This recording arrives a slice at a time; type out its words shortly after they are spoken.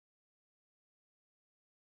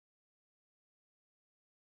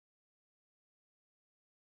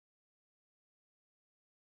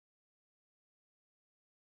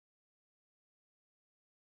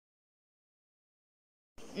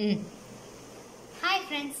Mm. Hi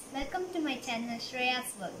friends, welcome to my channel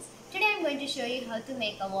Shreya's Works. Today I am going to show you how to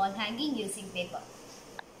make a wall hanging using paper.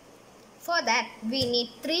 For that we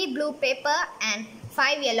need 3 blue paper and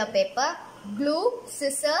 5 yellow paper, glue,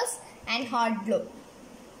 scissors and hot glue.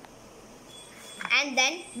 And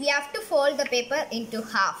then we have to fold the paper into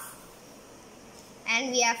half.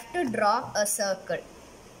 And we have to draw a circle.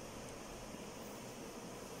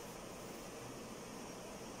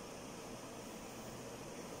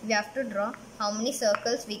 We have to draw how many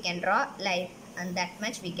circles we can draw, like, and that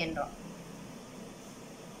much we can draw.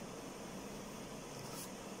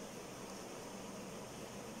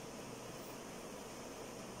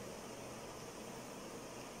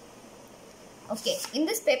 Okay, in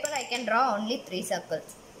this paper I can draw only 3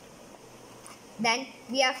 circles. Then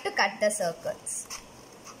we have to cut the circles.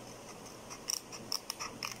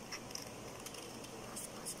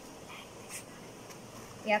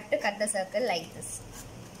 We have to cut the circle like this.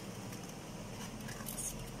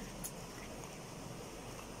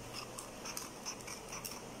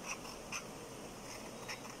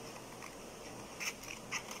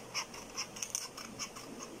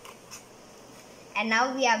 And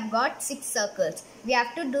now we have got 6 circles. We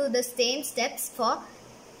have to do the same steps for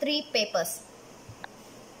 3 papers.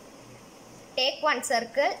 Take 1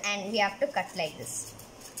 circle and we have to cut like this.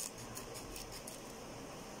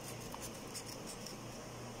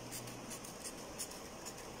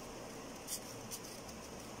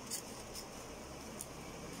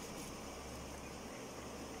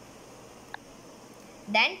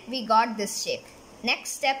 Then we got this shape.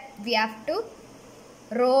 Next step we have to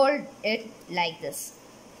roll it like this.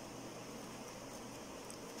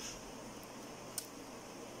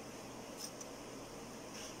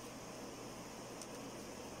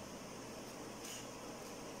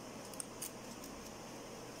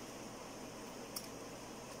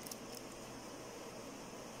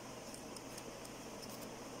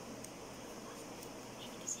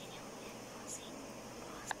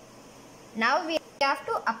 Now we have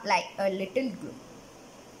to apply a little glue.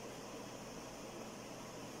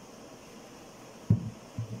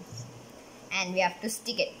 And we have to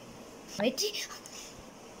stick it.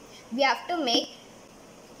 We have to make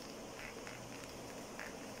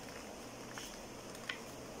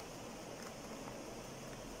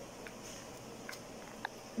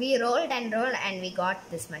we rolled and rolled and we got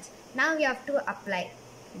this much. Now we have to apply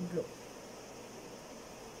glue.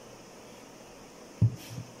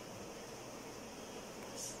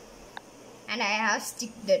 And I have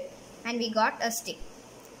sticked it and we got a stick.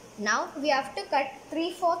 Now we have to cut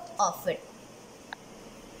 3/4 of it.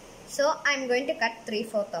 So I am going to cut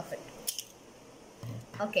 3/4 of it.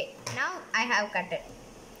 Okay, now I have cut it.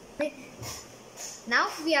 Now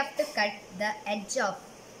we have to cut the edge of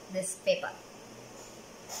this paper.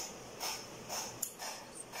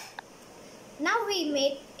 Now we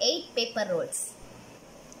made 8 paper rolls.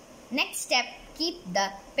 Next step, keep the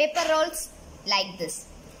paper rolls like this.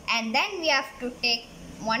 And then we have to take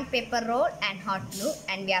 1 paper roll and hot glue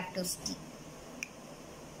and we have to stick.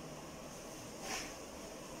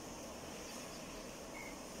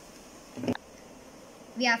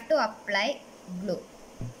 We have to apply glue,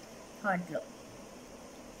 hot glue.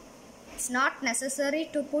 It's not necessary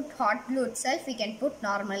to put hot glue itself, we can put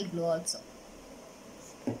normal glue also.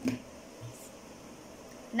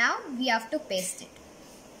 Now we have to paste it.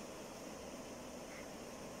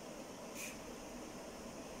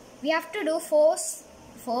 We have to do four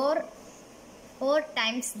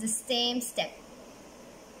times the same step.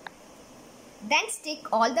 Then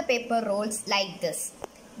stick all the paper rolls like this.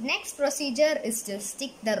 Next procedure is to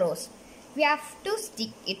stick the rose. We have to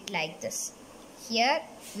stick it like this. Here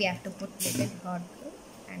we have to put little hot glue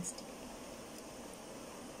and stick it.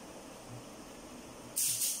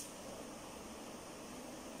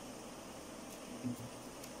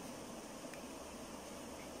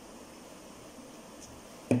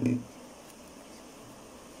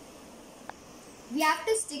 We have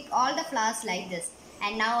to stick all the flowers like this.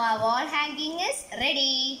 And now our wall hanging is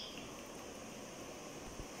ready.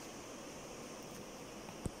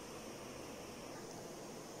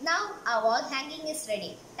 Now our wall hanging is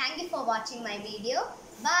ready. Thank you for watching my video.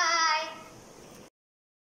 Bye.